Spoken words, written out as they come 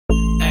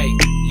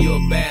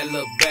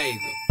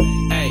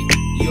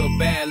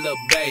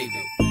little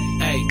baby.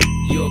 Hey,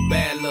 you a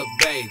bad little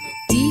baby.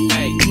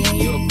 Hey,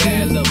 you a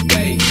bad little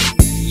baby.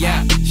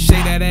 Yeah,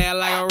 shake that ass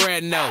like a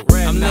red note.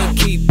 I'm Lil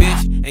Kee,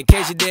 bitch, in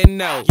case you didn't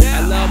know.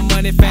 I love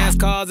money, fast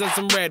cars, and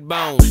some red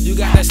bones. You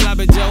got that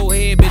sloppy Joe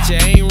head, bitch,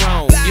 you ain't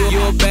wrong.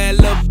 You a bad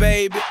little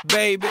baby,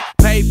 baby.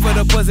 Pay for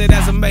the pussy,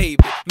 that's a maybe,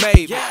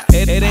 maybe.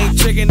 It ain't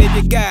tricking if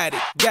you got it,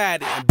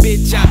 got it.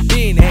 Bitch, I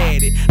been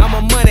had it. I'm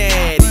a money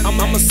addict.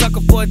 I'm a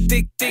sucker for a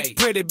thick,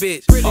 pretty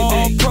bitch.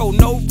 All pro,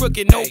 no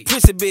rookie, no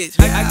prissy bitch.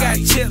 I got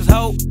chips,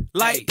 ho,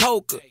 like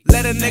poker.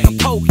 Let a nigga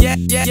poke, yeah.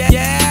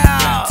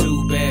 Got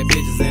two bad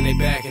bitches and they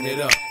backing it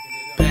up.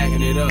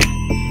 Backing it up,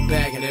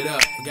 backing it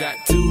up. Got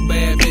two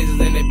bad bitches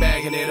and they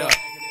backing it up.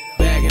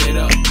 Backing it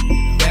up,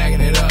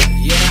 backing it up,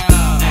 yeah.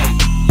 Hey,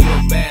 you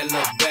a bad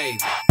little baby.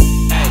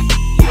 Hey,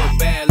 you a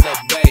bad little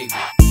baby.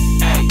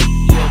 Hey,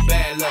 you a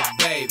bad little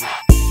baby.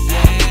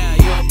 Yeah,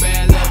 you a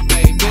bad little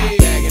baby.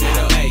 Backing it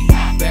up, hey,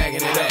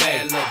 backing it up,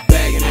 bad little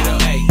backing it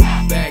up, hey,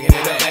 backing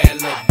it up, bad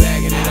little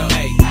backing it up,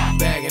 hey,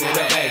 backing it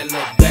up, bad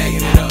little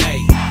backing it up, hey,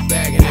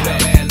 backing it up,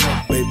 bad little.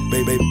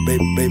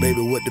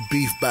 Baby, what the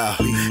beef bout?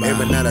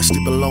 Every night I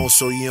sleep alone,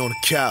 so you on the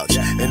couch.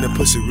 And the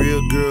pussy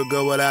real girl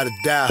go without a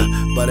doubt.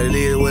 But it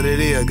is what it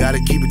is, gotta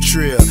keep it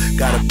trill.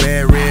 Got a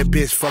bad red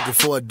bitch fucking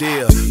for a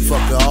deal.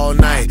 Fuck her all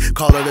night,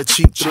 call her the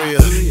cheap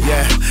thrill.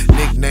 Yeah,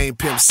 nickname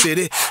Pimp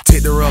City.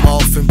 Take the rub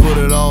off and put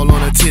it all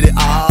on her titty.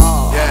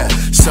 Oh, yeah,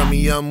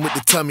 summy yum with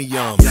the tummy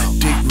yum.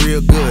 Dick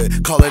real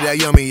good, call her that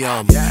yummy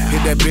yum.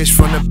 Hit that bitch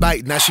from the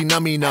bite, now she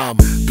nummy numb.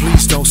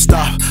 Please don't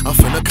stop, I'm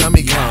finna come.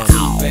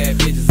 Two bad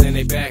bitches and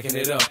they backing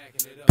it up.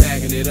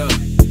 Backing it up,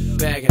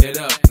 backing it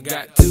up.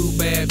 Got two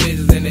bad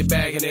bitches and they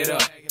backing it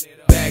up.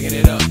 Backing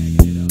it up,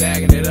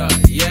 backing it up,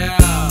 yeah.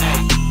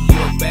 Hey, you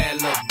a bad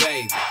little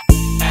baby.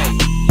 Hey,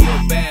 you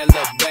a bad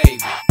little baby.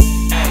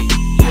 Hey,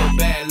 you a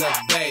bad little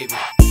baby.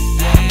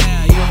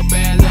 Yeah, you a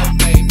bad little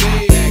baby.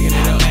 Backing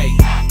it up, hey,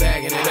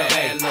 backing it up,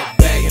 bad little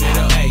backing it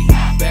up, hey,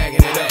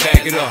 backing it up,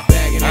 back it up,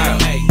 backing it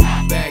up, hey,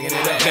 backing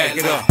it up, back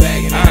it up,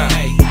 backing it up,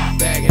 hey,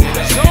 backing it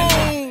up.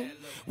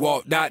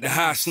 Walked out the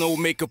high, snow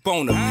makeup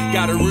on her.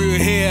 Got a real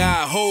hair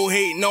eye, hoe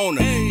hating on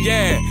her.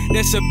 Yeah,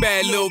 that's a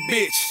bad little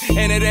bitch.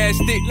 And that ass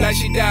thick like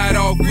she died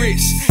off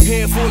grits.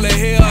 Head full of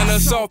hair on her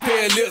soft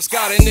pair of lips.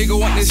 Got a nigga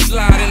want to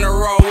slide in the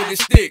raw with the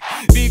stick.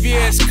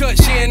 VVS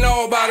cut, she ain't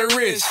all by the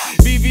wrist.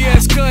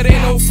 VVS cut,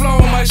 ain't no flaw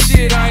on my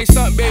shit. I ain't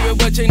something, baby,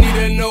 but you need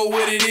to know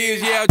what it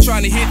is. Yeah, I'm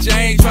trying to hit you, I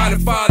ain't trying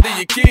to father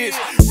your kids.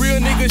 Real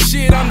nigga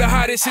shit, I'm the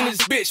hottest in this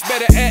bitch.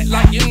 Better act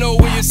like you know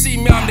when you see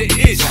me, I'm the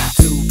itch. Got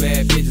two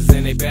bad bitches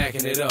and they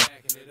backing it up.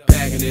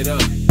 Backing it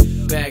up,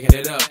 backing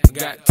it up.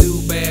 Got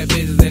two bad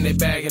bitches and they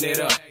backing it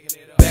up.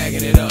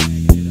 Backing it up,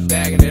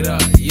 backing it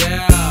up,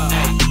 yeah.